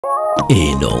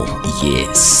Eno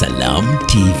ye Salam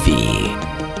TV.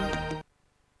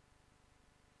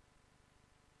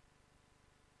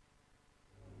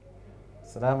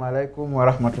 Assalamu alaikum wa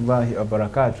rahmatullahi wa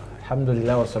barakatuh.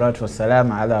 Alhamdulillah wa salatu wa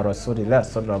salam ala rasulillah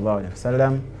sallallahu alaihi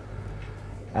wasallam.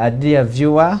 Dear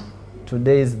viewer,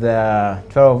 today is the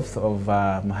 12th of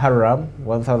Muharram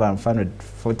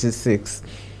 1446,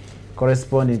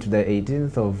 corresponding to the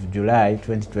 18th of July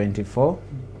 2024.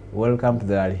 Welcome to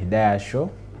the Alhidaayah show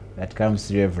that comes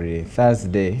to you every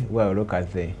Thursday, where we look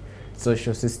at the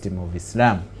social system of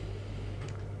Islam.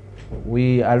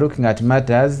 We are looking at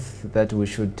matters that we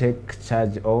should take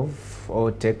charge of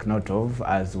or take note of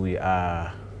as we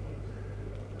are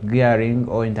gearing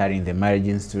or entering the marriage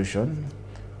institution.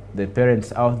 The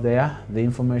parents out there, the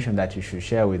information that you should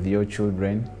share with your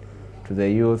children, to the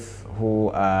youth who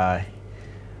are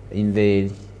in the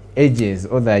ages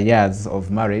or the years of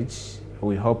marriage.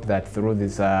 We hope that through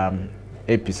these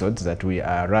episodes that we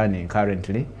are running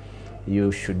currently,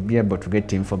 you should be able to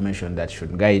get information that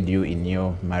should guide you in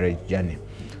your marriage journey.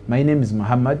 My name is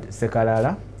Muhammad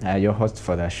Sekalala, your host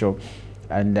for the show,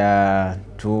 and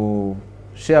to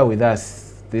share with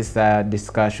us this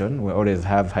discussion, we always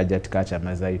have Hajat Kacha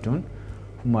Mazaitun,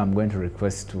 whom I'm going to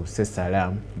request to say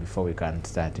salam before we can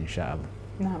start, inshallah.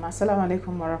 Assalamu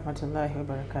alaikum wa rahmatullahi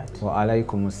wa barakatuh. Wa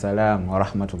alaikum assalam wa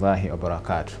rahmatullahi wa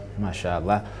barakatuh.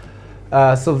 MashaAllah.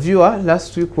 So viewer,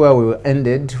 last week where we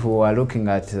ended, we were looking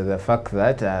at the fact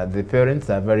that the parents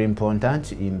are very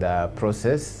important in the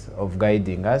process of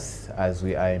guiding us as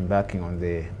we are embarking on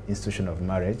the institution of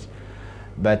marriage.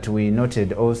 But we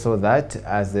noted also that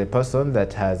as a person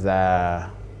that has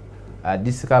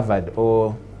discovered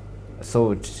or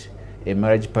sought a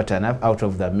marriage partner out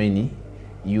of the many,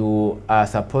 you are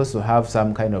supposed to have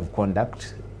some kind of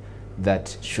conduct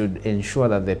that should ensure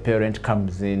that the parent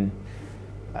comes in.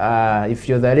 If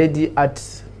you're the lady at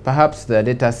perhaps the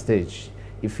later stage,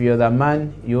 if you're the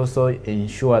man, you also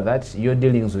ensure that your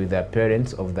dealings with the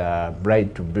parents of the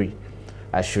bride-to-be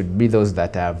should be those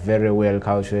that are very well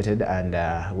calculated and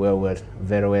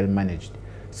very well managed.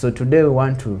 So today we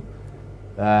want to,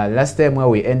 last time where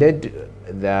we ended,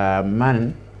 the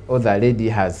man or the lady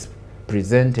has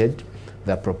presented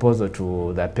the proposal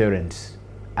to the parents,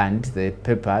 and the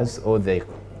papers or the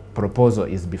proposal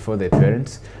is before the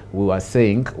parents. We were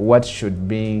saying what should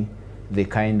be the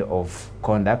kind of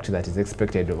conduct that is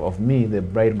expected of me, the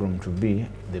bridegroom, to be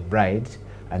the bride,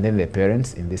 and then the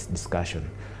parents in this discussion.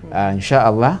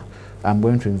 Inshallah, I'm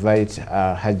going to invite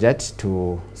Hajat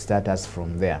to start us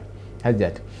from there.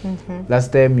 Hajat,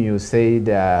 last time you said,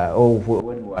 when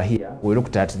we were here, we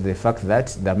looked at the fact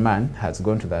that the man has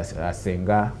gone to the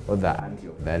senga or the auntie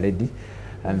of the lady,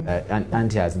 and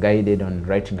auntie has guided on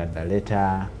writing at the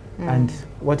letter, and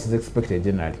what is expected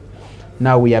generally.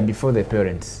 Now we are before the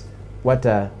parents. What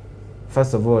are,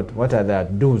 first of all, what are the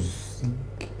do's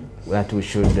that we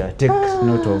should take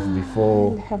note of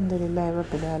before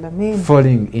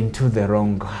falling into the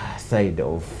wrong side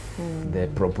of the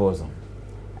proposal?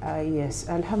 Yes,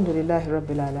 Alhamdulillah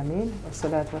Rabbil Alameen,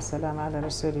 wassalatu wassalam ala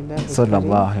Rasulillah.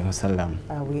 Sallallahu alaihi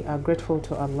wasallam. We are grateful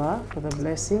to Allah for the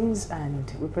blessings,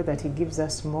 and we pray that He gives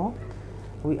us more.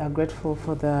 We are grateful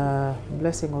for the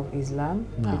blessing of Islam,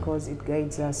 because it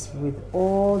guides us with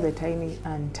all the tiny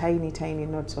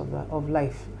notes of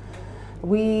life.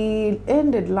 We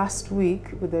ended last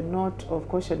week with a note of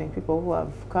cautioning people who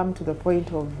have come to the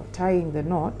point of tying the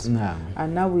knot,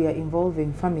 and now we are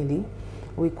involving family.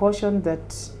 We caution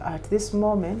that at this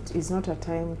moment is not a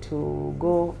time to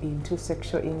go into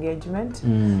sexual engagement.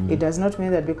 It does not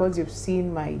mean that because you've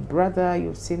seen my brother,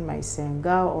 you've seen my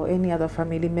senga or any other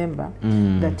family member,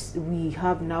 that we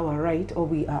have now a right or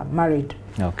we are married.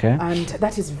 Okay. And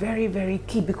that is very, very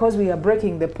key, because we are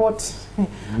breaking the pot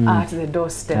at the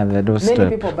doorstep. At the doorstep.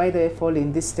 Many people, by the way, fall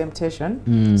in this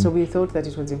temptation. So we thought that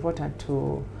it was important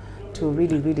to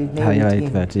really nail it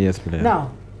in. That, yes, please.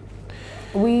 Now,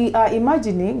 we are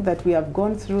imagining that we have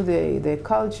gone through the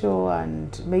culture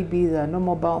and maybe the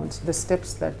normal bounds, the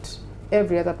steps that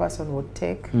every other person would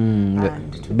take.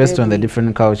 And based on the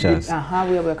different cultures.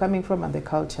 Where we're coming from and the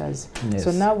cultures. Yes.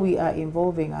 So now we are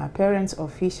involving our parents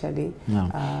officially.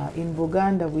 In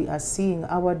Buganda, we are seeing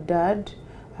our dad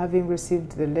having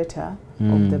received the letter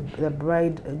of the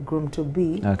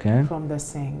bridegroom-to-be from the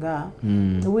senga.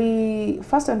 We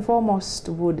first and foremost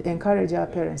would encourage our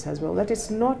parents as well that it's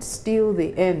not still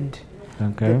the end.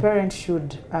 The parents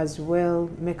should as well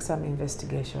make some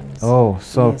investigations. Oh,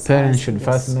 so yes, parents should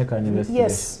first make an investigation.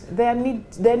 Yes, they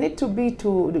need to be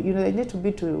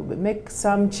to make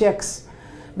some checks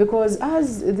because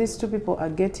as these two people are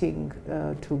getting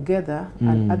together,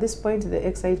 and at this point the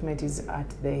excitement is at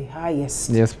the highest.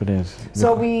 Yes, please.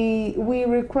 So we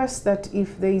request that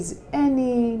if there is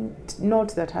any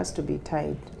knot that has to be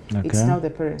tied, it's now the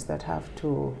parents that have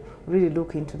to really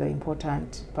look into the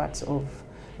important parts of,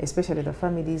 especially the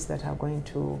families that are going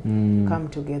to come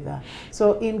together.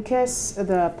 So in case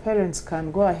the parents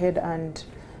can go ahead and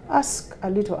ask a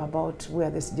little about where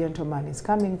this gentleman is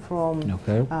coming from,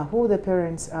 who the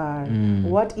parents are,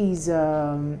 what is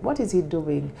he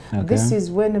doing. This is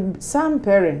when some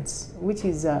parents, which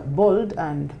is bold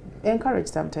and encouraged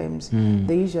sometimes,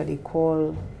 they usually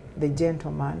call the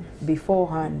gentleman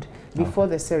beforehand, before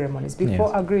the ceremonies,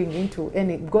 before agreeing into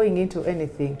going into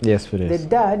anything. Yes, please. The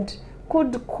dad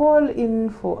could call in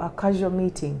for a casual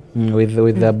meeting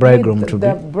with the bridegroom to be.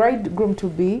 The bridegroom to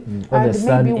be, and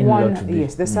maybe one,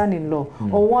 yes, the son-in-law,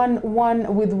 or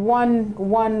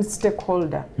one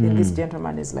stakeholder in this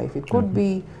gentleman's life. It could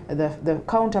be the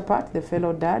counterpart, the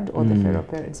fellow dad, or the fellow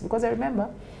parents. Because I remember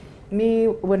me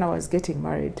when I was getting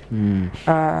married,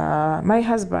 my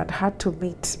husband had to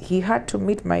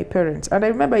meet my parents, and I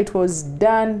remember it was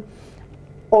done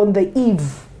on the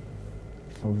eve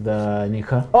of the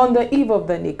nikah? On the eve of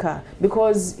the nikah,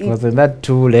 because wasn't that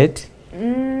too late?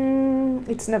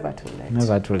 It's never too late.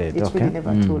 Never too late. It's really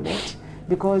never too late,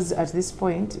 because at this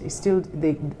point, still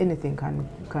anything can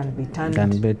be turned.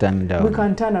 Can be turned down. We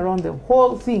can turn around the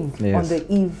whole thing on the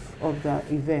eve of the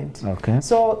event. Okay.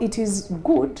 So it is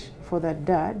good for the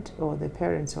dad or the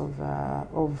parents of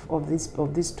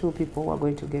these two people who are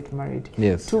going to get married,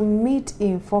 to meet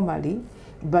informally,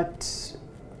 but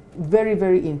very,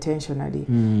 very intentionally,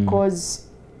 because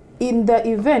in the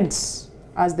events,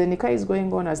 as the nikah is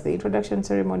going on, as the introduction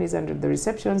ceremonies and the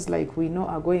receptions, like we know,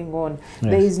 are going on,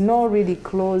 there is no really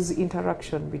close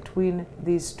interaction between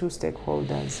these two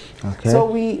stakeholders. So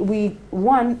we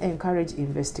encourage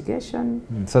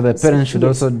investigation. So the parents should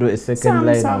also do a second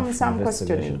line of some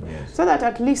questioning, so that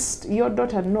at least your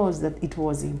daughter knows that it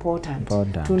was important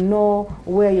to know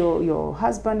where your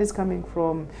husband is coming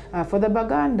from. For the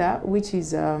baganda, which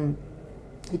is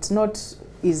it's not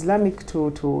Islamic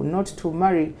to not to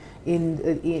marry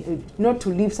not to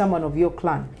leave someone of your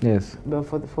clan. Yes.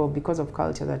 But because of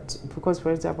culture, because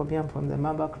for example, me, I'm from the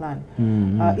Mamba clan.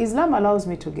 Islam allows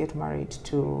me to get married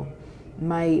to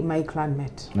my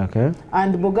clanmate. Okay.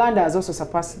 And Buganda has also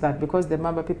surpassed that, because the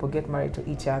Mamba people get married to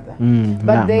each other.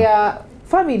 But there are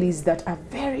families that are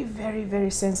very, very,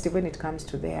 very sensitive when it comes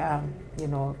to their,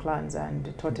 clans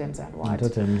and totems and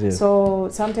what. So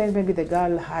sometimes maybe the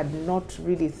girl had not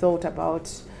really thought about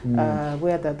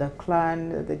where the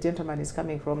clan, the gentleman is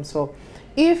coming from. So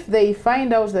if they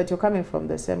find out that you're coming from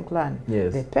the same clan,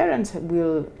 the parents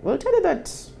will tell you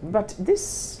that, but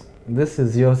this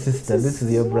is your sister, this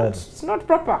is your brother. It's not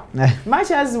proper. Much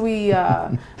as we,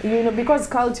 because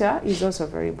culture is also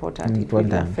very important. It really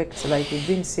affects, like we've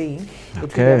been saying,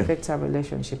 it really affects our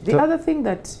relationship. The other thing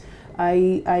that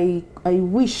I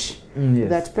wish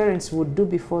that parents would do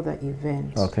before the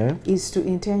event is to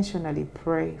intentionally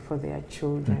pray for their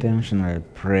children. Intentionally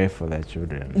pray for their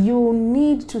children. You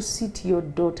need to sit your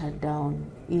daughter down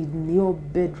in your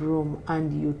bedroom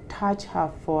and you touch her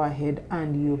forehead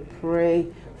and you pray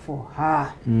for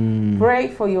her. Pray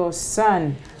for your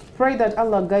son. Pray that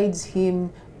Allah guides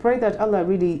him. Pray that Allah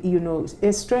really,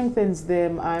 strengthens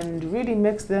them and really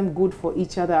makes them good for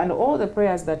each other, and all the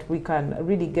prayers that we can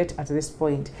really get at this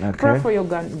point. Pray for your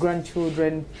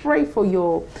grandchildren. Pray for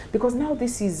because now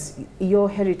this is your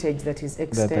heritage that is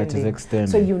extending.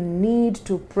 So you need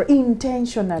to pray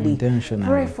intentionally.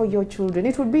 Pray for your children.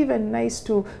 It would be even nice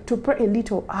to pray a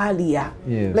little earlier.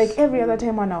 Like every other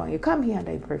time, 1 hour, you come here and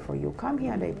I pray for you. Come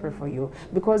here and I pray for you.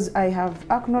 Because I have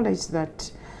acknowledged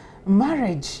that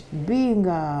marriage being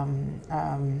a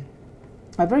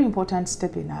very important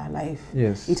step in our life,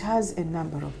 it has a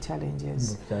number of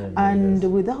challenges. And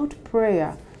without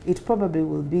prayer, it probably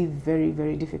will be very,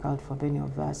 very difficult for many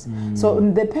of us. So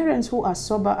the parents who are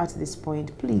sober at this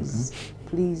point, please,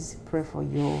 please pray for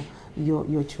your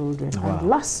children. And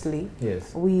lastly,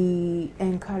 we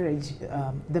encourage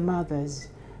the mothers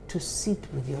to sit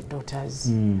with your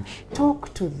daughters.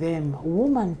 Talk to them,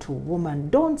 woman to woman.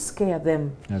 Don't scare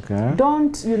them.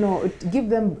 Don't, give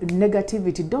them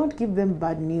negativity. Don't give them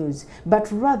bad news. But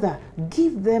rather,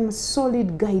 give them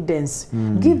solid guidance.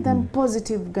 Give them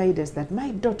positive guidance that,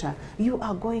 my daughter, you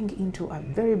are going into a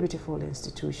very beautiful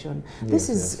institution. This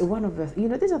is one of the,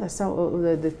 these are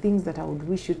the things that I would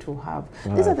wish you to have.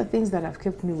 These are the things that have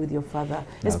kept me with your father,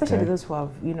 especially those who have,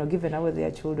 given away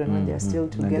their children when they are still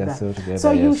together.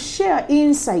 So you share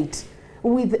insight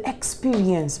with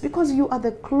experience, because you are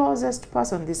the closest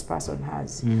person this person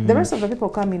has. The rest of the people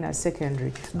come in as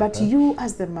secondary, but you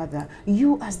as the mother,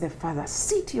 you as the father,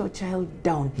 sit your child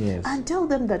down and tell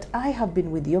them that I have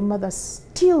been with your mother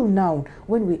still now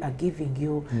when we are giving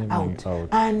you out.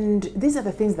 And these are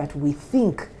the things that we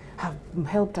think have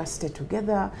helped us stay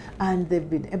together, and they've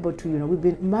been able to,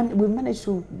 we've managed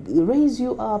to raise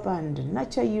you up and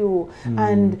nurture you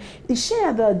and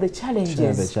share the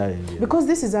challenges. Because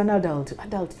this is an adult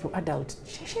to adult.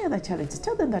 Share the challenges.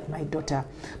 Tell them that, my daughter,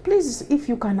 please, if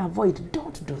you can avoid,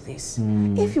 don't do this.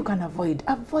 If you can avoid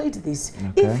this.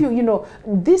 If you,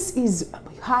 this is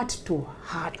heart to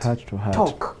heart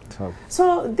talk.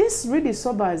 So this really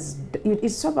sobers, it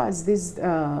sobers these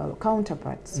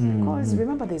counterparts, because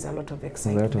remember, there's a lot of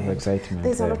excitement.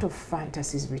 There's a lot of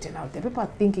fantasies written out there. People are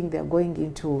thinking they're going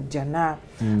into Jannah,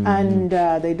 and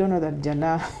they don't know that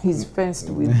Jannah is fenced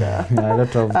with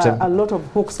a lot of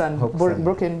hooks and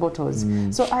broken bottles.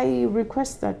 So I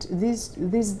request that these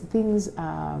things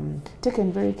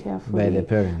taken very carefully by the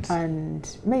parents.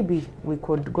 And maybe we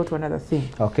could go to another thing.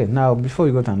 Okay, now before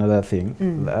we go to another thing,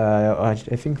 I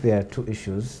think there are two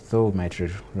issues, so we might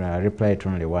reply to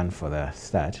only one for the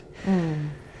start.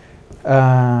 We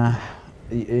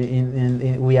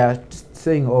are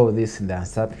saying all this in the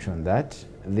assumption that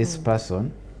this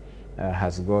person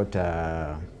has got,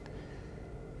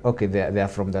 okay, they are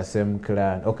from the same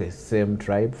clan, okay, same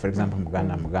tribe, for example,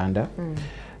 Muganda.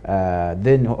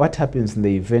 Then what happens in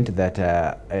the event that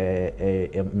a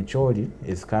Mcholi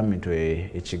is coming to a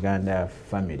Chiganda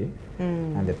family,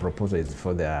 and the proposal is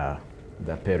for the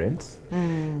parents,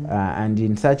 and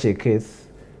in such a case,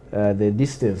 the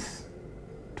distance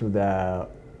to the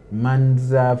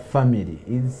man's family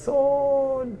is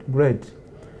so great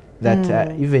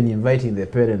that even inviting the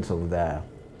parents of the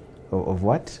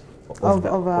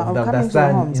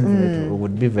son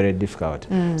would be very difficult.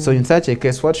 So in such a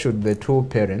case, what should the two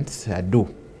parents do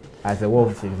as a way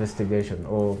of investigation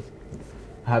or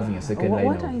having a second line?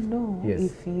 What I know,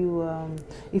 if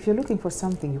you're looking for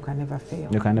something, you can never fail.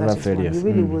 You can never fail. Yes. You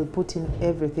really will put in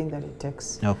everything that it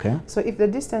takes. Okay. So if the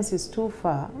distance is too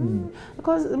far,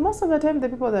 because most of the time the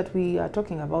people that we are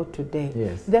talking about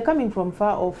today, they're coming from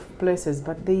far off places,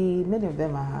 but many of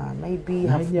them are maybe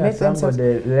have met themselves.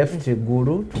 Somebody left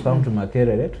Guru to come to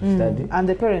Makerere to study, and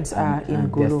the parents are in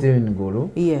Guru. They're still in Guru.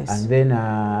 Yes. And then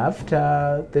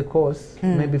after the course,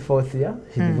 maybe 4th year,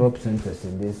 he develops interest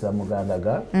in this Muganda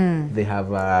girl. They have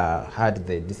had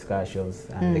the discussions,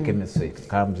 and the chemistry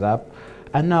comes up,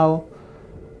 and now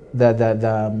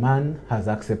the man has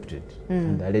accepted,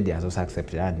 and the lady has also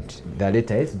accepted, and the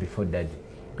letter is before daddy.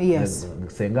 Yes. The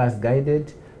Senga has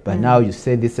guided, but now you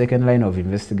say the second line of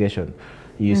investigation,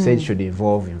 you said should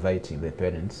involve inviting the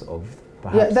parents of.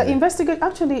 Perhaps the investigation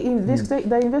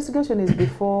is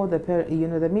before the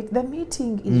the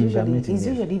meeting is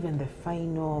usually even the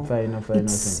final thing.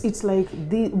 It's like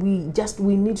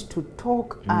we need to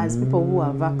talk as people who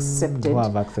have accepted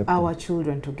our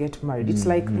children to get married. It's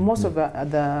like most of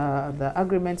the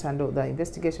agreements and the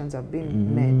investigations have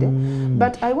been made,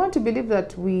 but I want to believe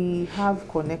that we have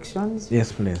connections.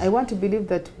 Yes, please. I want to believe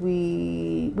that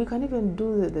we can even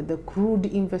do the crude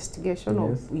investigation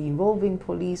of involving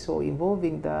police or involving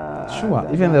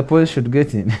even the police should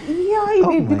get in.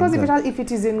 Because if it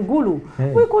is in Gulu,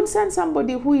 we could send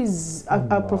somebody who is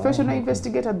a professional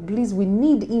investigator. Please, we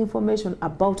need information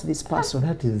about this person.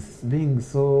 That is being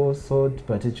so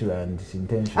particular and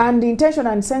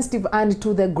intentional and sensitive and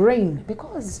to the grain,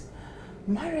 because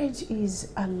marriage is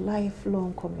a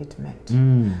lifelong commitment.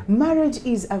 Marriage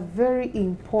is a very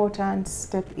important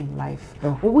step in life.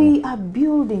 We are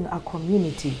building a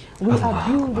community. We are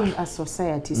building a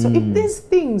society. So if these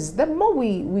things, the more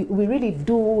we really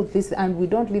do this and we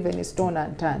don't leave any stone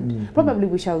unturned, probably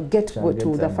we shall get to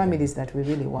the families that we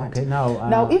really want. Okay,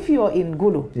 now if you are in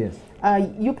Gulu,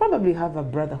 you probably have a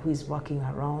brother who is working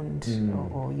around,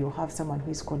 or you have someone who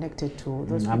is connected to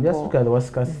those people. I'm just looking at the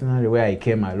worst case scenario where I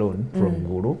came alone from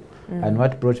Guru, and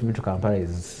what brought me to Kampala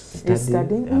is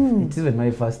studying. It's even my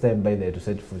first time by there to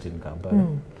set foot in Kampala.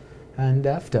 And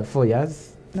after 4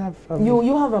 years,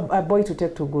 you have a boy to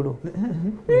take to Gulu.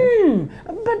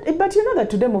 But you know that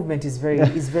today movement is very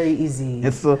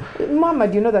easy. So,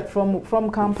 Muhammad, you know that from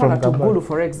Kampala to Gulu,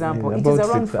 for example, it is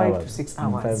around 5 to 6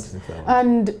 hours.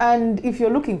 And if you're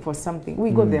looking for something,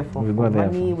 we go there for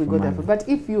money. We go there for. But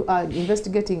if you are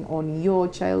investigating on your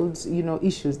child's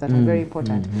issues that are very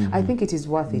important, I think it is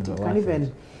worth it. It can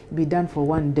even be done for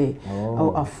 1 day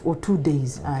or 2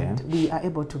 days, and we are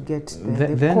able to get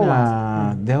the there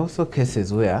are also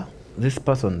cases where this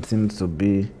person seems to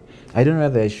be, I don't know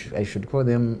whether I should call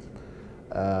them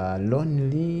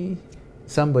lonely,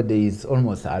 somebody is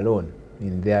almost alone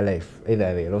in their life.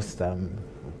 Either they lost some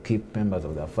key members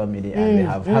of their family and they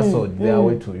have hustled their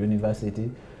way to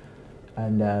university,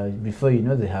 and before you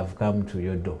know, they have come to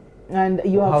your door. And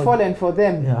you have fallen for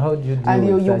them. Yeah, how do you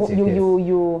deal with such a case?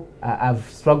 You I've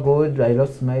struggled. I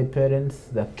lost my parents,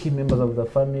 the key members of the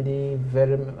family,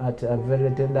 at a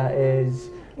very tender age.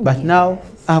 But now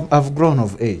I've grown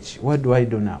of age. What do I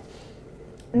do now?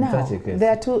 Now,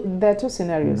 there are two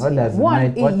scenarios.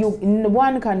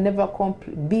 One can never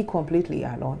be completely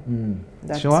alone.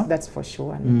 That's for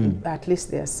sure. At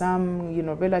least there are some,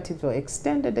 relatives or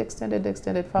extended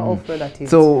far off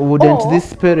relatives. So wouldn't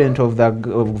this parent of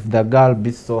the girl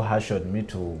be so harsh on me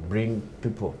to bring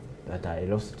people that I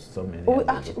lost so many?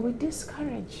 We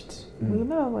discouraged.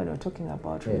 Remember when we were talking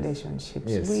about relationships?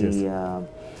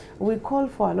 We call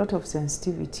for a lot of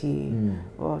sensitivity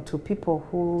to people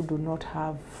who do not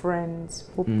have friends,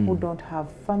 who don't have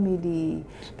family,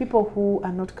 people who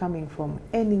are not coming from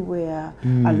anywhere.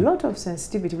 A lot of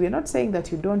sensitivity. We are not saying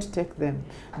that you don't take them,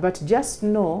 but just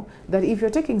know that if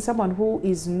you're taking someone who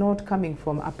is not coming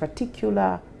from a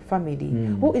particular family,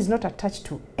 who is not attached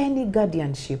to any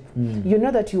guardianship, you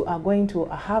know that you are going to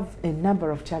have a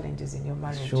number of challenges in your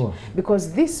marriage.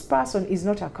 Because this person is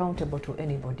not accountable to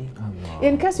anybody.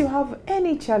 In case you have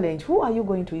any challenge, who are you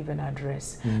going to even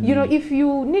address? If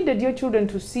you needed your children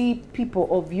to see people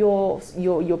of your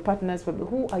partners,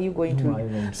 who are you going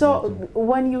to? So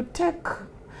when you take,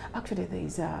 actually there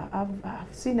is I've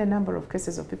seen a number of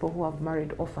cases of people who have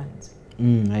married orphans.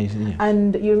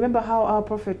 And you remember how our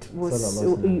Prophet was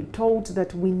told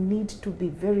that we need to be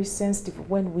very sensitive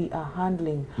when we are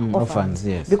handling orphans.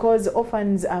 Because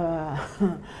orphans are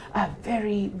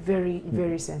very, very,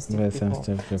 very sensitive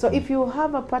people. So if you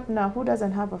have a partner who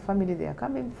doesn't have a family they are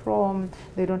coming from,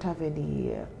 they don't have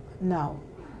any, now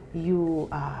you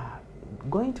are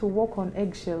going to walk on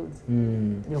eggshells.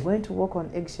 You're going to walk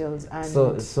on eggshells,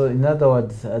 and so in other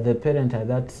words, the parent at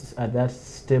that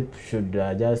step should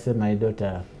just say, my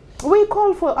daughter. We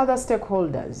call for other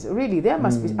stakeholders. Really, there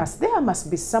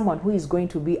must be someone who is going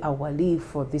to be our wali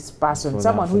for this person,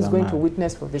 someone who is going to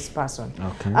witness for this person.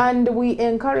 And we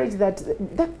encourage that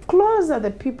the closer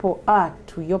the people are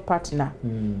to your partner,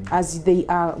 as they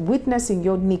are witnessing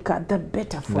your nikah, the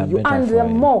better for you, and the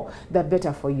more, the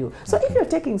better for you. So if you're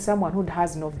taking someone who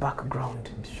has no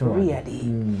background,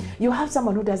 really, you have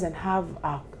someone who doesn't have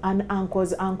an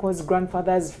uncle's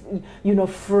grandfather's,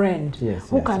 friend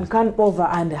who can come over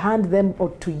and hand them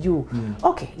to you.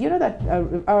 Okay, you know that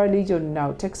our religion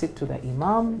now takes it to the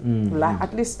imam,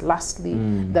 at least lastly,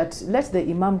 that let the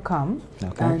imam come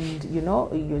and,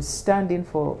 you stand in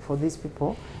for these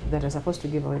people that are supposed to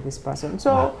give away this person.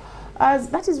 So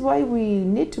that is why we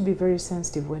need to be very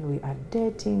sensitive when we are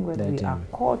dating, when we are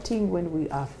courting, when we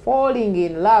are falling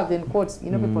in love, in quotes.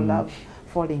 People love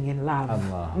falling in love.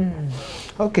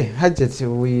 Okay, Hajat,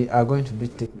 we are going to be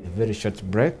taking a very short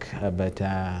break, but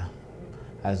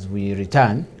as we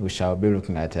return, we shall be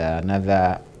looking at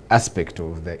another aspect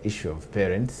of the issue of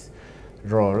parents'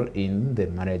 role in the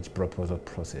marriage proposal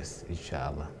process,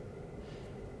 inshallah.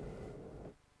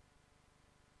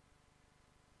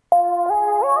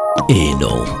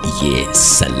 Eno, yes,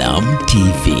 Salam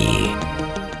TV.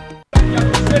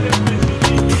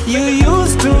 You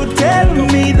used to tell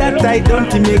me that I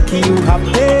don't make you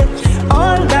happy.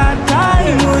 All that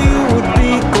time you would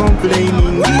be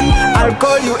complaining. I'll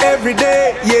call you every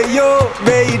day, yeah yo,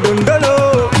 baby don't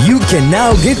know. You can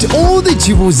now get all the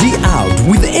Chibuzi out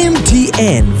with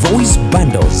MTN voice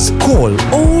bundles. Call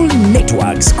all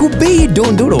networks, Kubei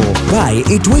Dondoro. Buy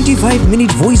a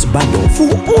 25-minute voice bundle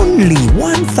for only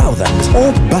 1,000,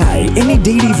 or buy any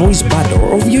daily voice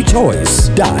bundle of your choice.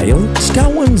 Dial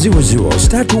 *100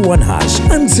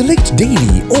 *21# and select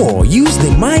daily, or use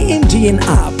the My MTN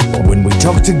app. When we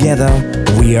talk together,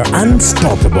 we are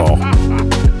unstoppable.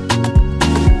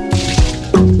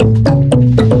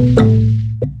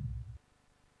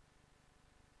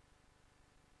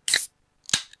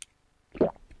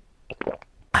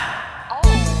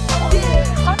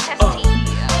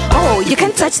 Oh, you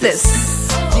can touch this.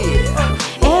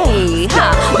 Hey,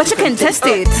 ha, but you can test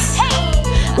it.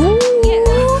 Ooh,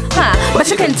 ha, but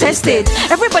you can test it.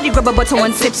 Everybody grab a bottle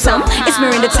and sip some. It's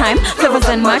Miranda time, flavors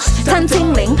unmatched, tongue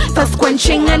tingling, thirst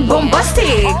quenching and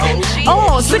bombastic.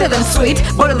 Oh, sweeter than sweet,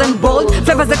 bolder than bold,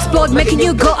 flavors explode, making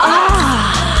you go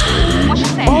ah.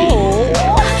 Oh,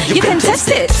 you can test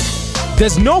it.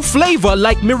 There's no flavor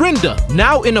like Mirinda,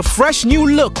 now in a fresh new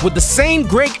look with the same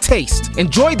great taste.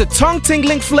 Enjoy the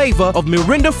tongue-tingling flavor of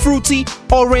Mirinda Fruity,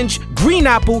 Orange, Green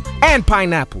Apple, and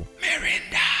Pineapple.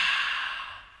 Mirinda.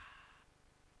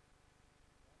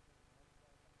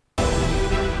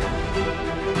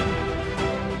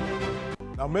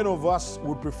 Now, many of us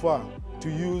would prefer to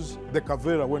use the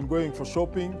Kavera when going for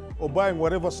shopping or buying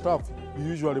whatever stuff you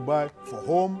usually buy for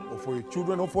home or for your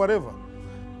children or for whatever.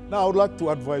 Now, I would like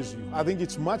to advise you. I think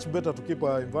it's much better to keep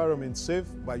our environment safe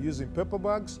by using paper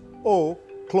bags or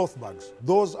cloth bags.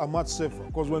 Those are much safer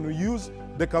because when we use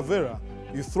the Kavera,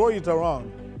 you throw it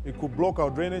around, it could block our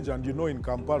drainage, and you know in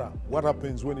Kampala what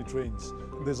happens when it rains.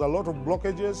 There's a lot of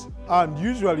blockages, and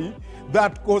usually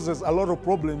that causes a lot of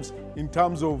problems in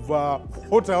terms of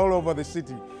water all over the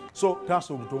city. So that's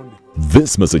Obutondi.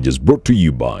 This message is brought to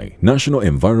you by National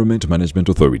Environment Management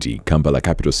Authority, Kampala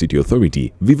Capital City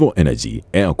Authority, Vivo Energy,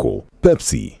 Airco,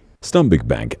 Pepsi, Stanbic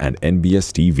Bank, and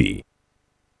NBS TV.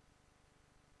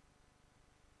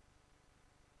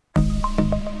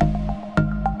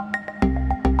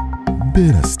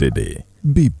 Better steady,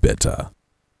 be better.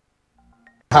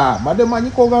 Ha, madema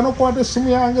nyiko gano kwate simu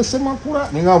yange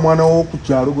semakula ninga mwana wo ku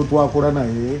kyalo gwe twakola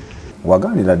naye.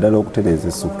 Waganira ddala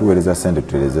okutuweereza ssente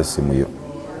tutereeza essimu yo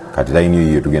kati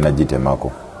layini yo tugenda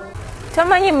gitemako.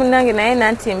 Tamanyi munnange naye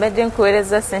nanti mbadde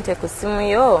nkuweereza ssente ku ssimu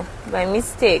yo by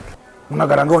mistake.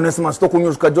 Munagala nga Onesmus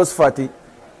tokunyuka Josephat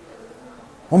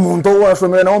omuntu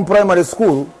owasomera nawo mu primary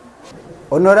school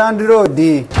Honorand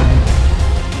Road.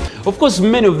 Of course,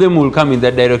 many of them will come in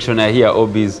that direction. I hear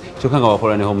OBs chokanga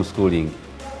wakola ne homeschooling.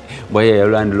 But here,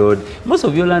 your landlord, most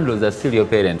of your landlords are still your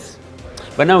parents.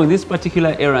 But now in this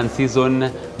particular errand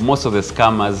season, most of the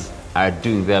scammers are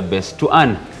doing their best to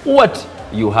earn what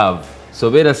you have.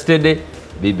 So better steady,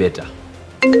 be better.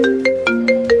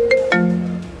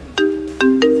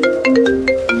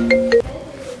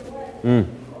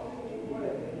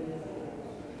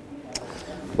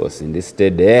 Boss in this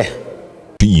steady.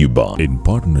 PUBA in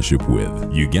partnership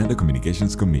with Uganda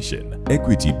Communications Commission,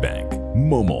 Equity Bank,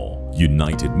 Momo,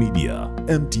 United Media,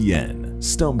 MTN,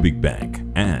 Stanbic Bank,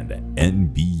 and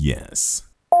NBS.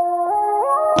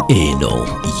 Eno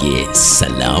ye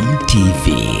Salam TV.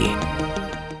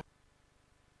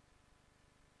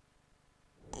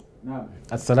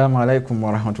 Assalamu alaikum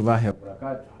wa rahmatullahi wa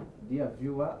barakatuh. Dear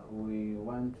viewer, we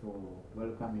want to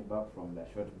welcome you back from the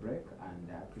short break and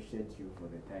appreciate you for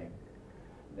the time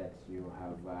that you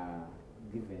have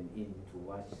given in to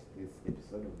watch this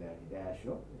episode of the Alhidaayah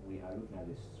show. We are looking at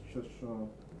the social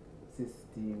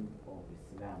system of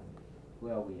Islam,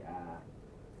 where we are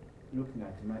looking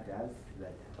at matters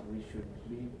that we should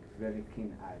be very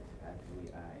keen at as we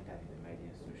are entering the media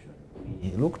institution.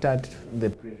 We looked at the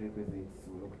prerequisites,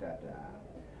 we looked at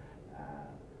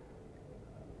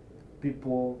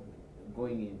people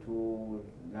going into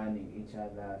learning each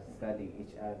other, studying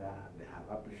each other, they have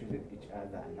appreciated each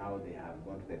other, and now they have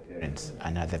gone to the parents.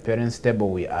 And at the parents' table,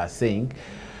 we are saying,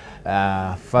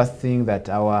 first thing that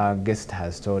our guest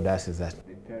has told us is that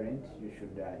the parent, you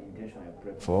should intentionally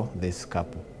pray for this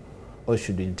couple, or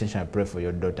should intentionally pray for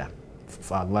your daughter,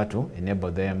 for Allah to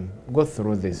enable them go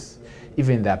through this.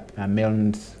 Even the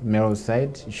male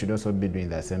side, you should also be doing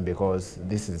the same, because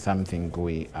this is something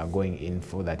we are going in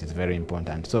for that is very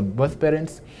important. So both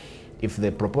parents, if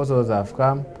the proposals have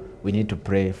come, we need to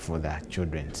pray for the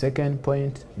children. Second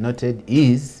point noted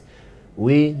is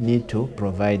we need to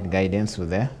provide guidance to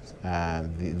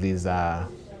these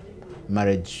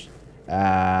marriage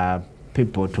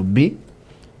people to be.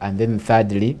 And then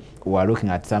thirdly, we are looking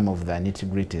at some of the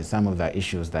nitty-gritty, some of the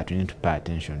issues that we need to pay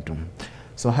attention to.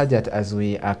 So Hajat, as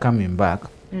we are coming back,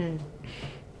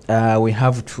 we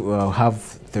have to have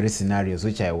three scenarios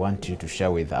which I want you to share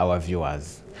with our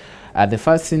viewers. The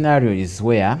first scenario is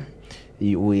where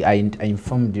I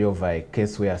informed you of a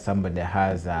case where somebody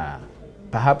has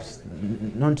perhaps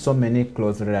not so many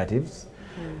close relatives,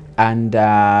 and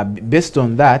based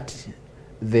on that,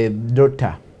 the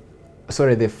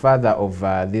father of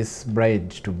this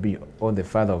bride-to-be, or the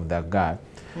father of the girl,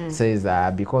 says,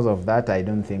 because of that, I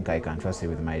don't think I can trust you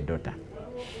with my daughter.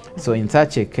 So in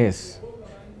such a case,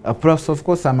 of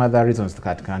course, some other reasons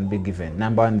that can be given.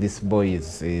 Number one, this boy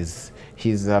his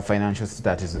financial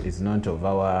status is not of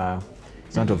our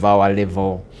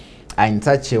level, in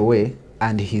such a way,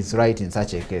 and he's right in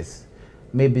such a case.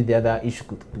 Maybe the other issue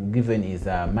given is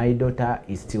my daughter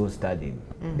is still studying.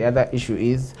 The other issue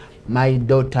is my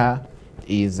daughter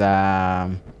is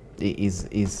of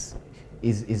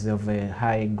a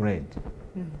high grade.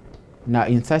 Now,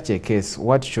 in such a case,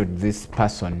 what should this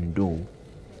person do?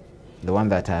 The one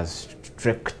that has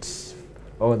trekked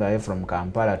all the way from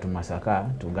Kampala to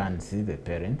Masaka to go and see the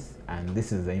parents, and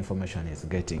this is the information he's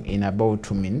getting in about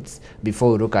 2 minutes,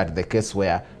 before we look at the case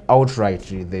where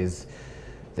outrightly there's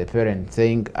the parent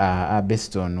saying,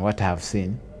 based on what I have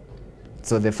seen.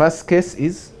 So the first case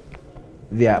is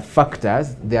there are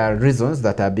factors, there are reasons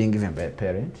that are being given by the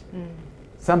parent.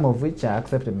 some of which are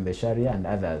accepted in the Sharia, and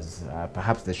others,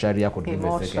 perhaps the Sharia could give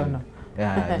a second.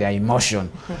 Their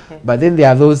emotion. But then there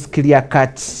are those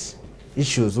clear-cut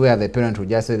issues where the parent will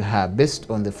just say, based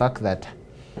on the fact that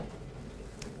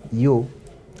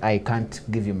I can't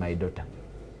give you my daughter.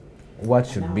 What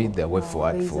should be the way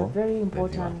forward for? Very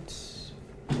important.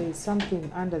 There is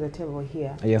something under the table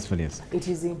here. Yes, please. It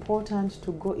is important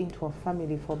to go into a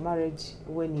family for marriage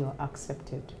when you are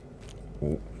accepted.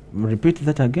 Repeat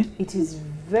that again. It is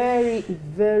very,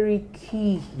 very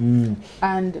key.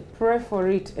 And pray for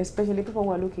it, especially people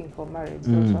who are looking for marriage,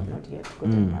 those who have not yet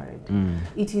gotten married.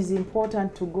 It is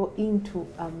important to go into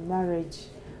a marriage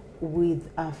with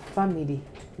a family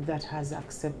that has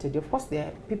accepted you. Of course, there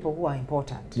are people who are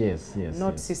important. Yes.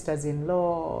 Not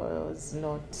sisters-in-laws,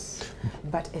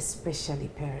 but especially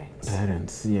parents.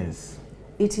 Parents, yes.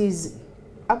 It is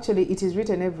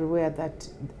written everywhere that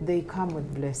they come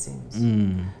with blessings.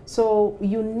 So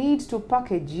you need to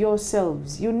package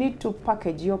yourselves. You need to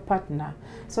package your partner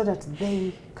so that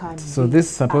they can. So this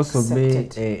is supposed to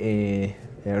be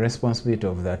a responsibility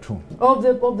of the two. Of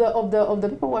the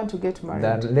people who want to get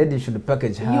married. The lady should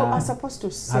package her. You are supposed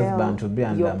to sell husband to be,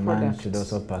 and the man product. Should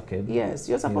also package. Yes,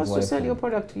 you're supposed to sell your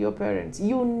product to your parents.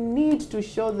 You need to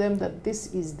show them that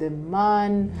this is the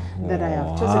man that I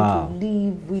have chosen to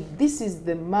live with. This is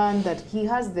the man that he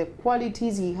has the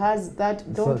qualities, he has that.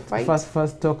 Don't fight.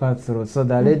 First talk her through. So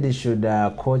the lady should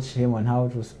coach him on how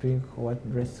to speak, what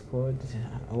dress code.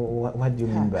 What do you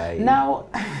mean by now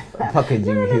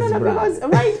packaging his brand?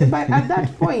 Right, but at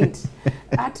that point,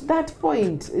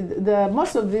 the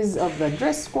most of the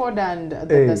dress code and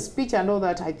the speech and all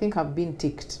that, I think, have been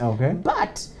ticked. Okay.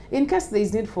 But in case there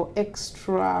is need for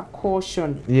extra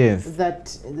caution, yes,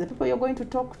 that the people you're going to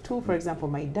talk to, for example,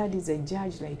 my dad is a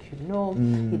judge, like he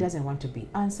doesn't want to be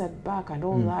answered back and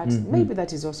all that. Maybe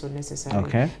that is also necessary.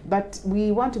 Okay. But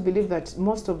we want to believe that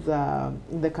most of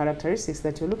the characteristics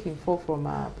that you're looking for from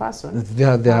a person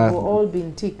have all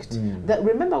been ticked. That,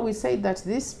 remember, we said that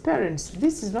these parents,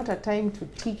 this is not a time to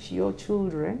teach your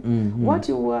children what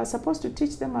you were supposed to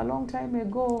teach them a long time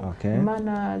ago. Okay.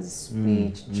 Manners,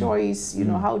 speech, choice,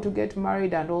 how to get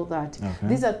married and all that. Okay.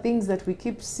 These are things that we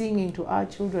keep singing to our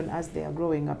children as they are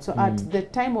growing up. So at the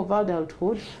time of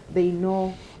adulthood, they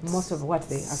know most of what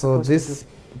they are supposed to do. So this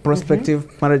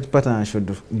prospective marriage partner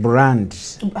should brand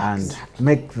and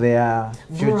make their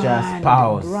future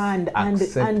spouse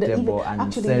acceptable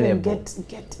and sellable.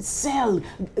 Get sell.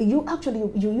 You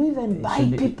even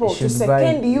buy people to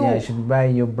second you. Yeah, you should buy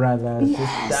your brothers,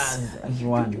 sisters, as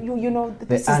one.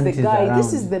 This is the guy.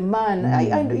 This is the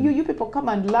man. You people come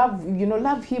and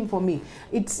love him for me.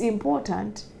 It's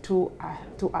important to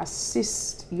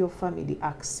assist your family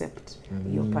accept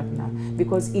your partner,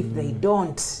 because if they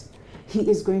don't, he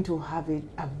is going to have a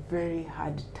very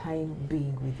hard time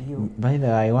being with you. By the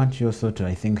way, I want you also to,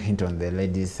 I think, hint on the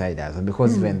ladies' side as well,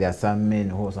 because when there are some men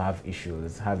who also have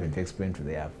issues, having to explain to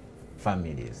their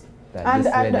families that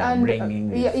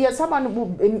someone who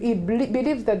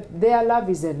believes that their love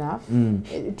is enough.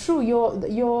 True,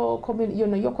 your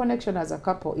connection as a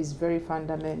couple is very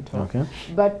fundamental. Okay.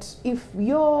 But if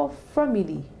your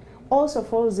family also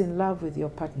falls in love with your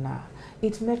partner,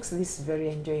 it makes this very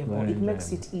enjoyable. It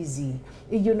makes it easy.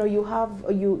 You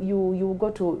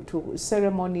go to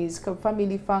ceremonies,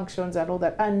 family functions and all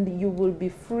that, and you will be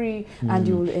free and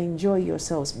you will enjoy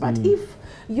yourselves. But if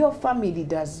your family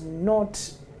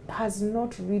has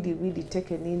not really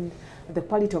taken in the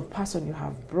quality of person you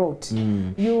have brought,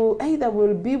 you either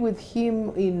will be with him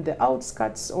in the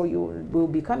outskirts, or you will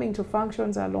be coming to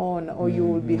functions alone, or you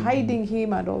will be hiding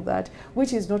him and all that,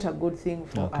 which is not a good thing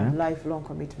for a lifelong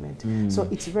commitment. So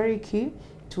it's very key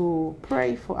to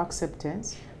pray for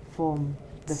acceptance from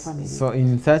the family. So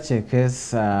in such a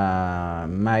case,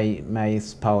 my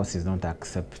spouse is not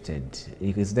accepted.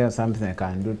 Is there something I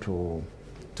can do to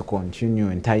continue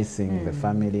enticing the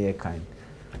family?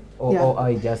 Or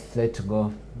I just let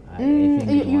go?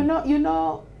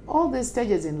 All these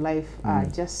stages in life are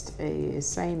just a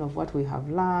sign of what we have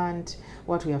learned,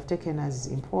 what we have taken as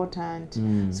important.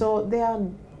 So they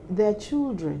are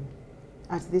children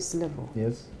at this level,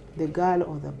 the girl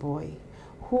or the boy,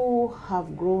 who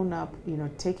have grown up,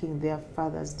 taking their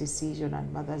father's decision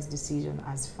and mother's decision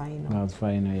as final. As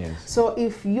final, yes. So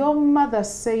if your mother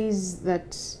says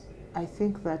that, I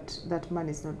think that man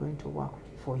is not going to work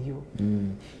for you,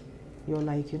 you're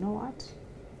like, you know what?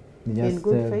 In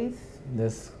good faith,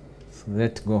 just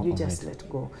let go. You just let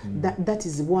go. That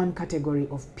is one category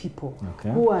of people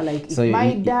who are like, if so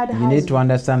my dad has... You need to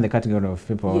understand the category of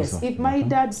people also. Yes, if my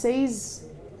dad says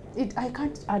it, I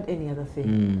can't add any other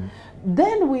thing.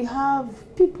 Then we have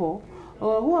people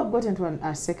who have gotten to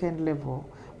a second level,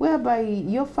 whereby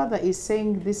your father is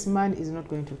saying this man is not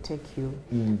going to take you,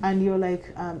 and you're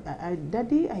like,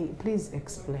 Daddy, please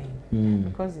explain,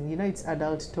 because you know it's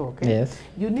adult talk. Eh? Yes.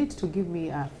 You need to give me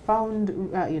a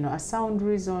a sound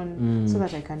reason so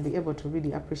that I can be able to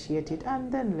really appreciate it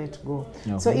and then let go.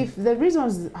 Okay. So if the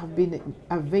reasons have been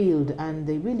availed and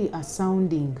they really are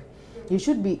sounding, you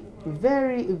should be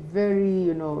very, very,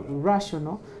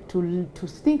 rational to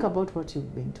think about what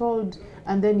you've been told,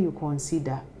 and then you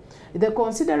consider. The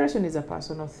consideration is a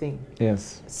personal thing.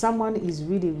 Yes. Someone is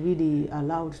really, really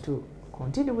allowed to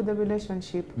continue with the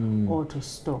relationship or to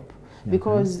stop.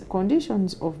 Because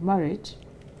conditions of marriage,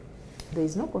 there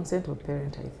is no consent of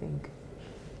parent, I think.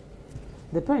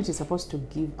 The parent is supposed to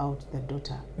give out the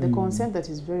daughter. The consent that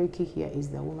is very key here is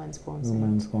the woman's consent.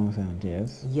 Woman's consent,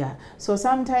 yes. Yeah. So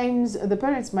sometimes the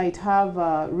parents might have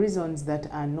reasons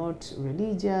that are not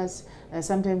religious.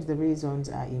 Sometimes the reasons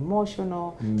are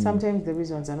emotional. Sometimes the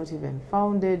reasons are not even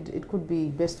founded. It could be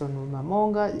based on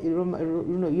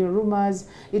rumors.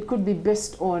 It could be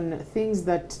based on things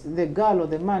that the girl or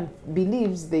the man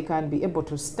believes they can be able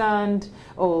to stand,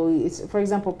 or it's, for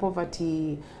example,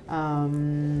 poverty,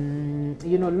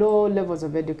 low levels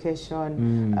of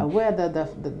education, where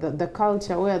the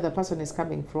culture, where the person is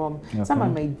coming from. Okay.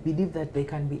 Someone might believe that they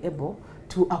can be able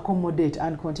to accommodate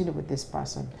and continue with this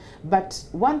person. But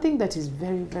one thing that is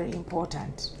very, very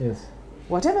important, yes,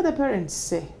 whatever the parents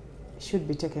say should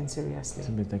be taken seriously.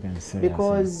 Should be taken seriously.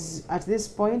 Because at this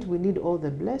point, we need all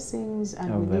the blessings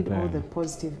and we need all the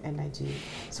positive energy.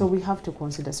 So we have to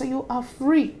consider. So you are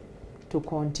free to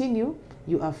continue,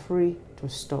 you are free to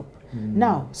stop.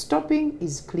 Now, stopping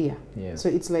is clear. Yes. So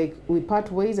it's like we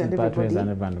part ways and everybody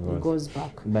goes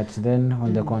back. But then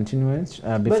on the continuance,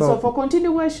 but so for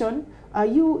continuation,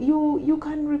 you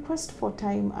can request for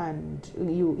time, and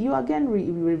you again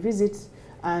revisit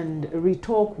and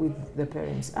re-talk with the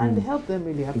parents and help them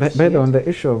really appreciate. But on the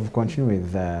issue of continuing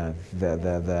with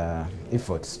the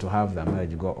efforts to have the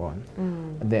marriage go on,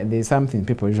 there's something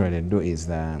people usually do is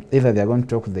that either they are going to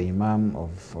talk to the imam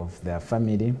of their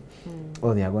family,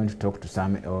 or they are going to talk to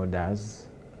some elders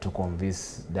to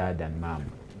convince dad and mom.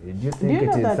 Do you think it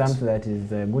is something that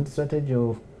is a good strategy?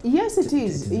 Or yes, it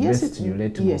is. Yes,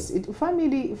 yes.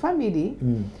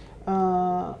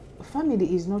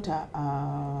 Family is not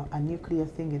a nuclear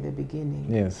thing in the beginning.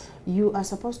 Yes. You are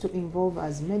supposed to involve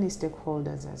as many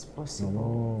stakeholders as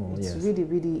possible. It's really,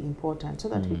 really important so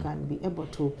that we can be able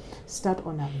to start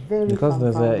on a very firm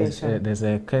foundation. There's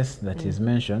a case that is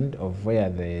mentioned of where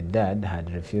the dad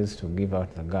had refused to give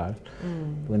out the girl.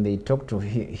 When they talked to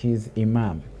his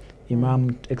imam,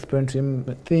 explained to him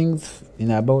things.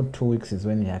 In about 2 weeks is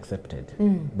when he accepted.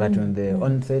 But on the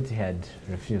onset, he had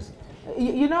refused.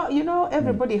 You know,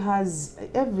 everybody has,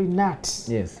 every nut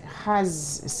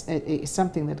has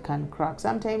something that can crack.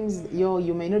 Sometimes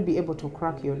you may not be able to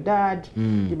crack your dad,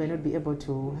 you may not be able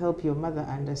to help your mother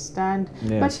understand,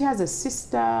 but she has a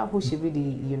sister who she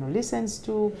really, listens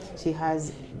to. She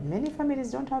has, many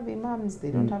families don't have imams,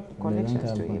 they don't have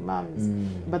connections to imams.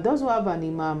 But those who have an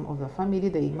imam of the family,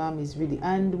 the imam is really,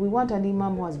 and we want an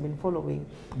imam who has been following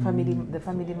the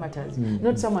family matters,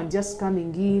 not someone just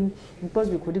coming in because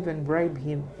we could even bribe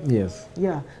him. Yes.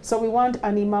 Yeah. So we want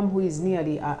an imam who is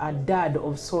nearly a dad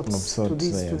of sorts to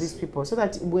these people, so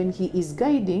that when he is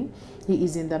guiding, he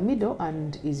is in the middle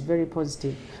and is very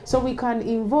positive. So we can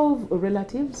involve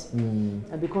relatives,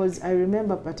 because I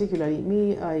remember particularly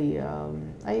me,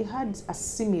 I had a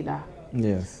similar.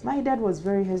 Yes. My dad was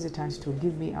very hesitant to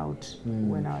give me out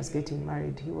when I was getting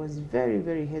married. He was very,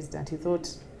 very hesitant. He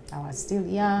thought I was still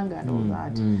young and all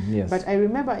that. Yes. But I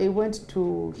remember I went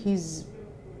to his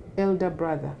elder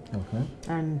brother,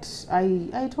 and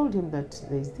I told him that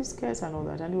there is this case and all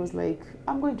that, and he was like,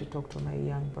 I'm going to talk to my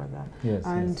young brother.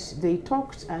 And they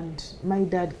talked, and my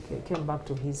dad came back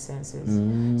to his senses.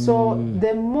 So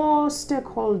the more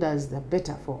stakeholders, the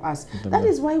better for us. That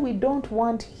is why we don't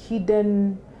want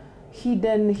hidden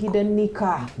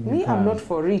nikah. Me, I'm not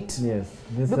for it. Yes.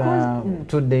 This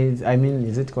 2 days, I mean,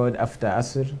 is it called after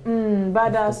Asr?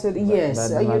 Bad Asr,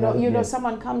 yes. You know,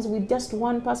 someone comes with just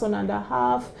one person and a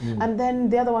half, and then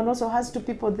the other one also has 2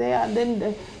 people there, and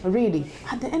then really,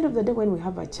 at the end of the day, when we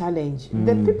have a challenge,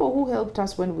 the people who helped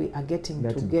us when we are getting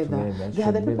together, they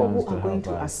are the people who are going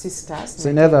to assist us. So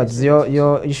in other words,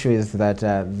 your issue is that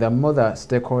the more the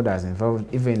stakeholders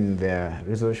involved, even in the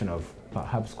resolution of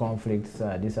perhaps conflicts,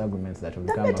 disagreements that will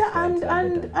come after.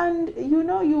 And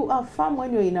you are firm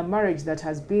when you're in a marriage that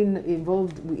has been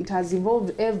involved. It has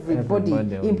involved everybody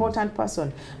important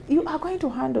person. You are going to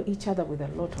handle each other with a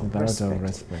lot of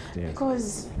respect. Yes.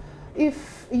 Because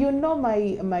if you know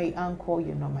my uncle,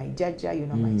 you know my jaja, you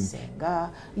know my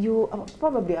senga, you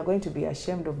probably are going to be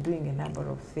ashamed of doing a number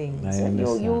of things. And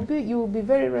you'll be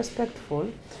very respectful,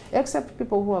 except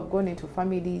people who have gone into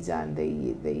families and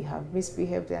they have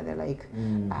misbehaved and they're like,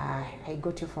 I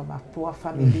got you from a poor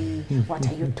family. What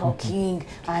are you talking?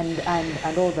 And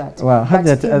all that. Well,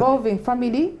 but involving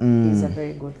family is a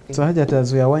very good thing. So Hajat,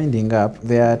 as we are winding up,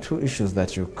 there are two issues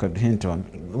that you could hint on.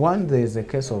 One, there is a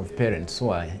case of parents who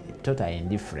are totally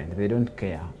indifferent. They don't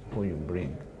care who you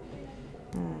bring.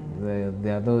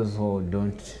 There are those who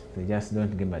they just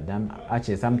don't give a damn.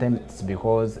 Actually, sometimes it's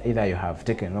because either you have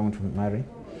taken long to marry,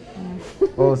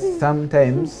 or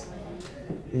sometimes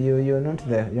you're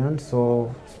not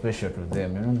so special to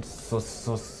them. You're not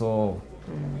so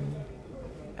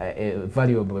a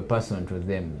valuable person to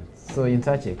them. So in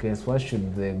such a case, what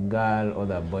should the girl or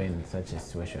the boy in such a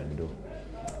situation do?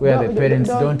 Where the parents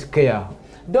don't care.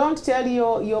 Don't tell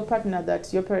your partner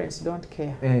that your parents don't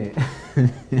care.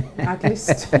 At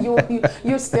least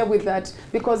you stay with that,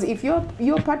 because if your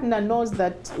partner knows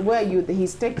that where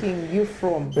he's taking you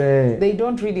from, they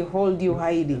don't really hold you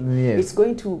highly. Yes. It's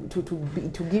going to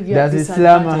give you. Does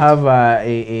Islam have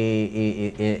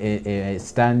a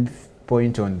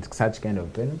standpoint on such kind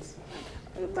of parents?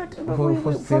 But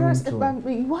for us,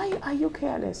 why are you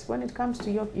careless when it comes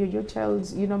to your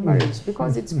child's marriage?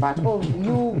 Because it's part of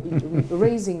you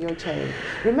raising your child.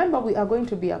 Remember, we are going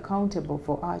to be accountable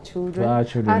for our children.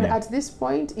 And at this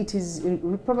point, it is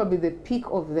probably the peak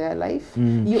of their life.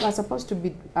 You are supposed to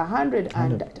be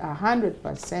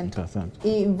 100%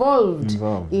 involved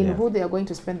in who they are going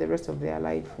to spend the rest of their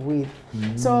life with.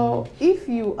 So if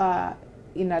you are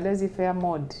in a laissez-faire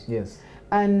mode,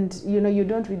 and you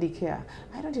don't really care.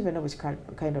 I don't even know which kind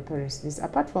of parents this.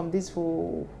 Apart from these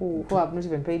who have not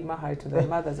even paid mahar to the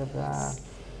mothers of the.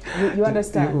 You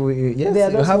understand?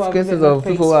 Yes, you have cases of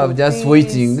people who are just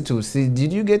waiting to see.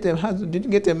 Did you get a husband? Did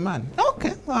you get a man?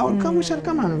 Okay, I will come. We shall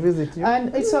come and visit you.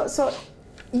 And so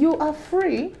you are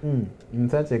free. In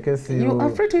such a case, you are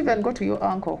free to even go to your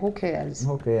uncle. Who cares?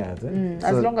 Who cares?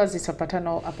 As long as it's a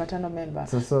paternal member.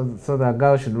 So the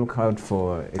girl should look out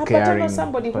for a paternal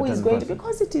somebody who is going to,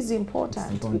 because it is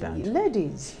important.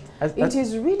 Ladies, it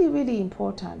is really, really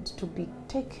important to be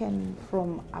taken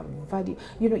from a value.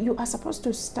 You are supposed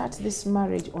to start this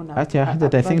marriage on a I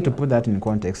think to put that in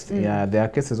context, there are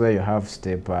cases where you have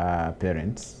step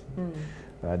parents.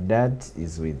 Dad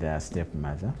is with their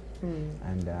stepmother.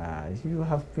 And you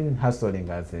have been hustling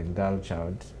as a girl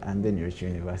child, and then you reach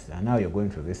university, and now you're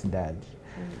going to this dad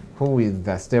who is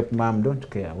the stepmom, don't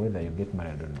care whether you get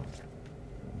married or not.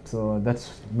 So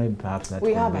that's maybe perhaps that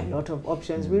we have a lot of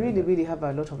options. We really, really have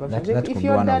a lot of options. If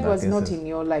your dad was not in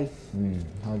your life,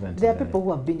 there are people who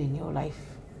have been in your life.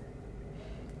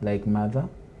 Like mother?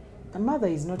 A mother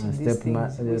is not in these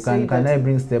things. Can I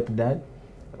bring stepdad?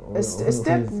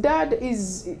 Stepdad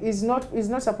is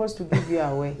not supposed to give you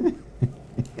away.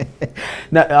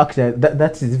 No, actually,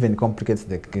 that even complicates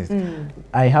the case.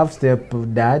 I have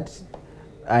stepdad.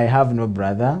 I have no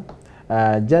brother.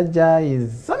 Jaja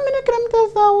is so many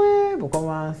kilometers away.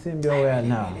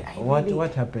 Now,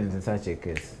 what happens in such a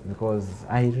case? Because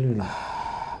I really.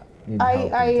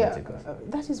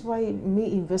 That is why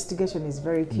investigation is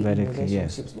very key in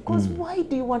relationships. Because why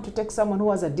do you want to take someone who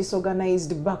has a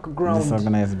disorganized background?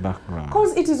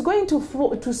 Because it is going to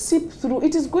seep through.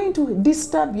 It is going to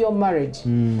disturb your marriage.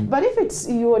 But if it's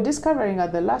you are discovering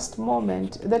at the last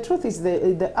moment, the truth is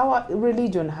our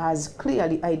religion has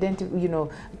clearly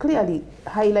clearly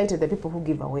highlighted the people who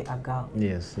give away a girl.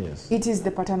 Yes. It is the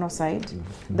paternal side.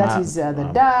 That is the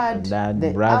dad,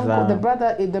 the brother, uncle,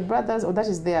 the brothers, or that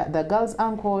is the girl's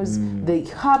uncles,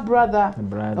 her brother,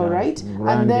 all right,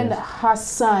 and then her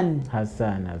son. Her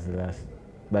son as last.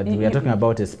 But we are talking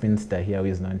about a spinster here who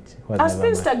is not. A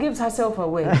spinster gives herself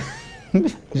away.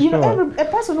 A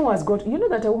person who has got,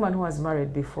 that a woman who has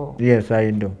married before. Yes,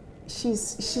 I know.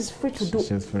 She's free to do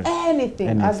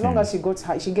anything as long as she gets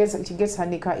her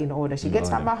nikah in order. She gets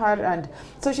her mahar, and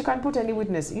so she can put any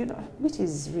witness. Which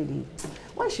is really,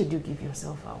 why should you give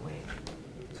yourself away?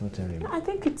 I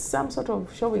think it's some sort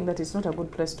of showing that it's not a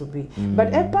good place to be.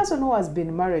 But a person who has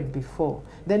been married before,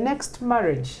 the next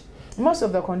marriage, most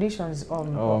of the conditions are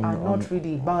not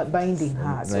really binding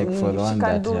her.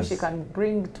 So she can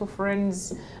bring 2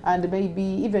 friends and maybe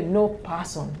even no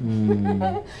person.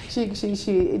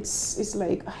 It's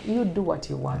like you do what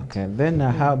you want. Okay. Then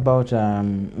how about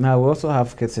now we also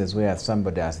have cases where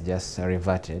somebody has just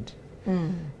reverted,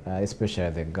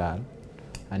 especially the girl.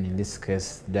 And in this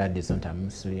case, dad is not a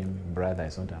Muslim, brother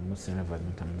is not a Muslim, never is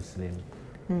not a Muslim.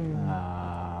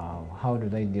 How do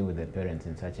they deal with the parents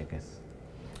in such a case?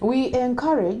 We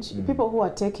encourage people who are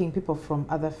taking people from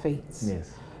other faiths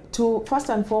to first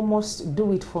and foremost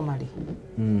do it formally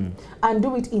and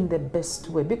do it in the best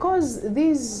way, because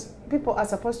these people are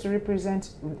supposed to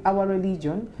represent our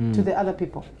religion to the other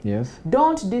people. Yes.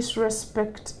 Don't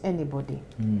disrespect anybody.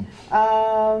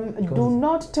 Do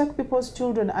not take people's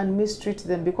children and mistreat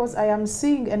them, because I am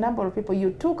seeing a number of people,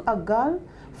 you took a girl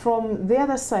from the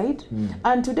other side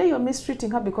and today you're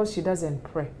mistreating her because she doesn't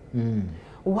pray.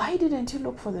 Why didn't you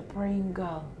look for the praying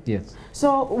girl? Yes.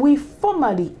 So we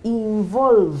formally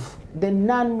involve the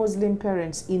non-Muslim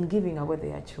parents in giving away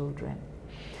their children.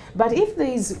 But if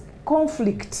there is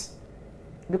conflict,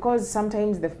 because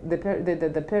sometimes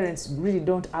the parents really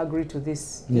don't agree to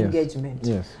this engagement,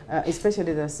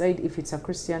 especially the side, if it's a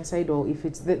Christian side or if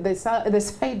it's the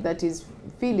side that is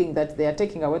feeling that they are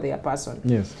taking away their person.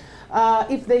 Yes.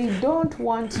 If they don't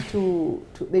want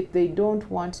if they don't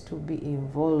want to be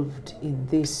involved in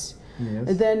this,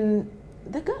 then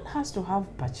the girl has to have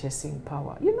purchasing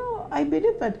power. You know, I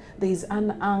believe that there is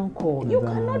an uncle. You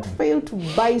cannot fail to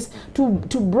buy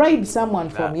to bribe someone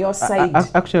from your side.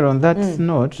 Actually, on that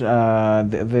note,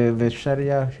 the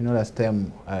Sharia, you know, last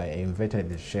time I invited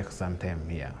the Sheikh sometime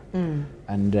here,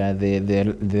 and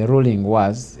the ruling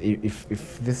was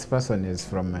if this person is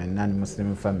from a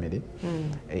non-Muslim family,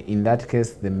 in that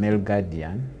case the male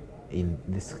guardian in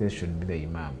this case should be the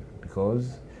imam,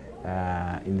 because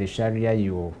in the Sharia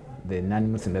the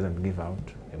non-Muslim doesn't give out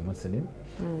a Muslim,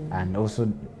 and also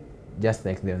just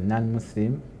like the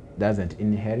non-Muslim doesn't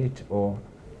inherit or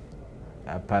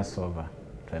pass over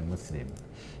to a Muslim.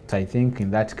 So I think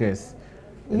in that case,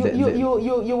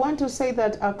 you want to say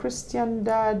that a Christian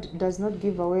dad does not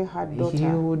give away her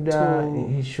daughter?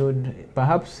 He should.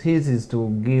 Perhaps his is to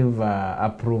give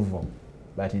approval,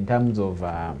 but in terms of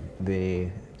the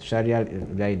Sharia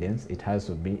guidance, it has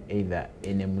to be either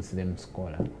any Muslim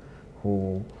scholar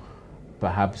who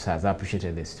perhaps has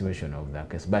appreciated the situation of that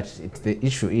case. But the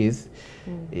issue is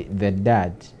the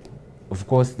dad, of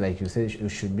course, like you said,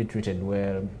 should be treated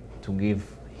well to give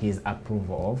his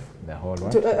approval of the whole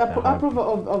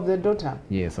approval of the daughter.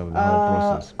 Yes, of the whole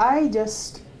process. I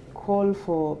just call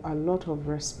for a lot of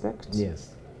respect.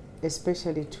 Yes.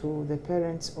 Especially to the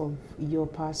parents of your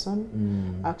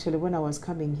person. Actually, when I was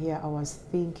coming here, I was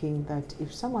thinking that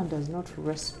if someone does not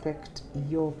respect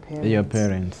your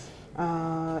parents,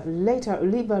 later,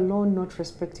 leave alone not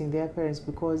respecting their parents,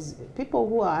 because people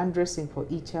who are undressing for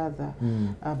each other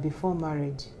before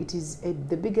marriage, it is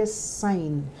the biggest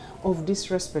sign of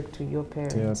disrespect to your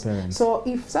parents. So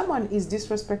if someone is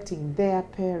disrespecting their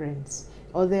parents,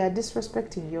 or they are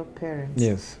disrespecting your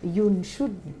parents, you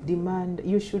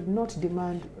should not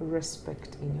demand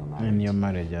respect in your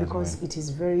marriage. Because it is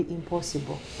very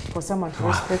impossible for someone to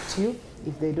respect you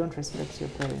if they don't respect your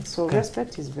parents. So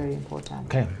respect is very important.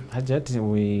 Okay, Hajat,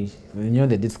 we know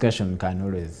the discussion can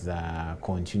always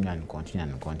continue and continue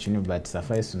and continue, but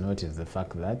suffice to note is the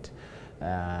fact that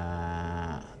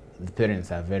the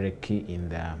parents are very key in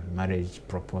the marriage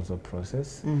proposal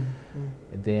process.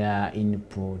 Their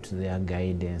input, their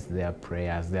guidance, their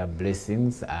prayers, their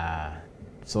blessings are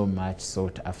so much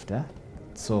sought after.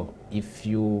 So if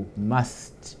you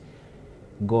must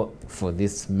go for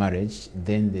this marriage,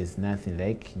 then there's nothing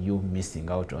like you missing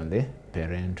out on the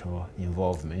parental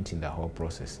involvement in the whole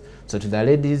process. So to the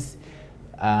ladies,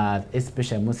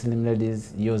 especially Muslim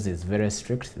ladies, yours is very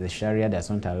strict. The Sharia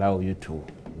does not allow you to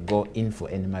go in for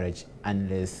any marriage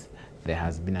unless there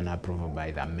has been an approval by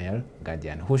the male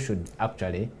guardian, who should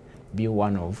actually be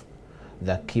one of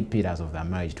the key pillars of the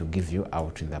marriage to give you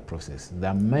out in the process.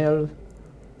 The male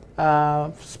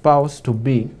spouse to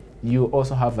be, you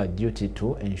also have a duty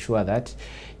to ensure that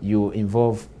you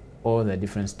involve all the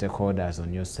different stakeholders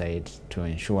on your side to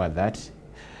ensure that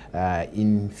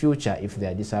in future, if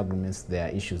there are disagreements, there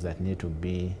are issues that need to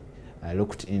be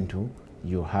looked into,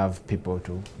 you have people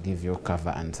to give you cover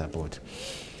and support.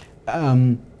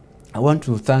 I want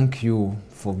to thank you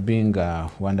for being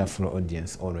a wonderful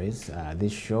audience always.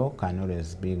 This show can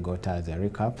always be got as a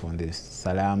recap on the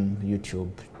Salam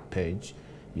YouTube page.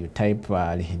 You type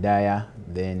Alhidaayah,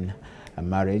 then a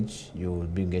marriage, you will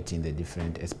be getting the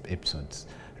different episodes.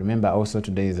 Remember also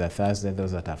today is a Thursday.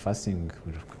 Those that are fasting,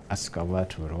 we ask Allah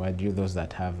to reward you. Those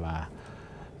that have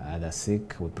the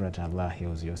sick, we pray that Allah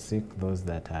heals your sick. Those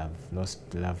that have lost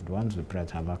loved ones, we pray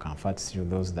that Allah comforts you.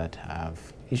 Those that have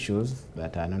issues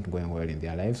that are not going well in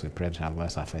their lives, we pray that Allah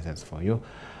suffices for you.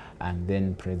 And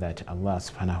then pray that Allah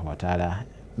subhanahu wa ta'ala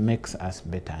makes us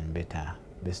better and better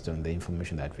based on the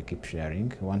information that we keep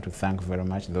sharing. I want to thank very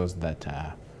much those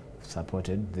that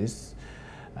supported this.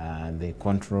 The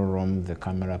control room, the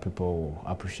camera people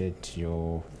appreciate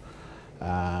your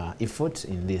effort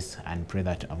in this and pray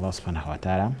that Allah subhanahu wa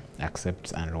ta'ala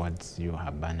accepts and rewards you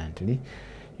abundantly.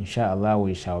 Inshallah,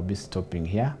 we shall be stopping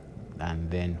here and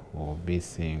then we'll be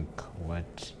seeing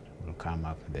what will come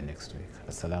up the next week.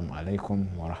 Assalamu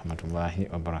alaikum wa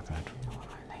rahmatullahi wa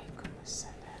barakatuh.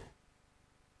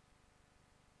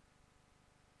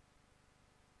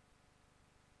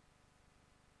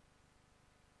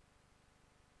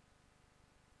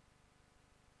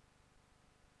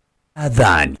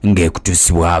 Adhan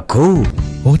ngekutuswako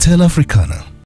Hotel Africana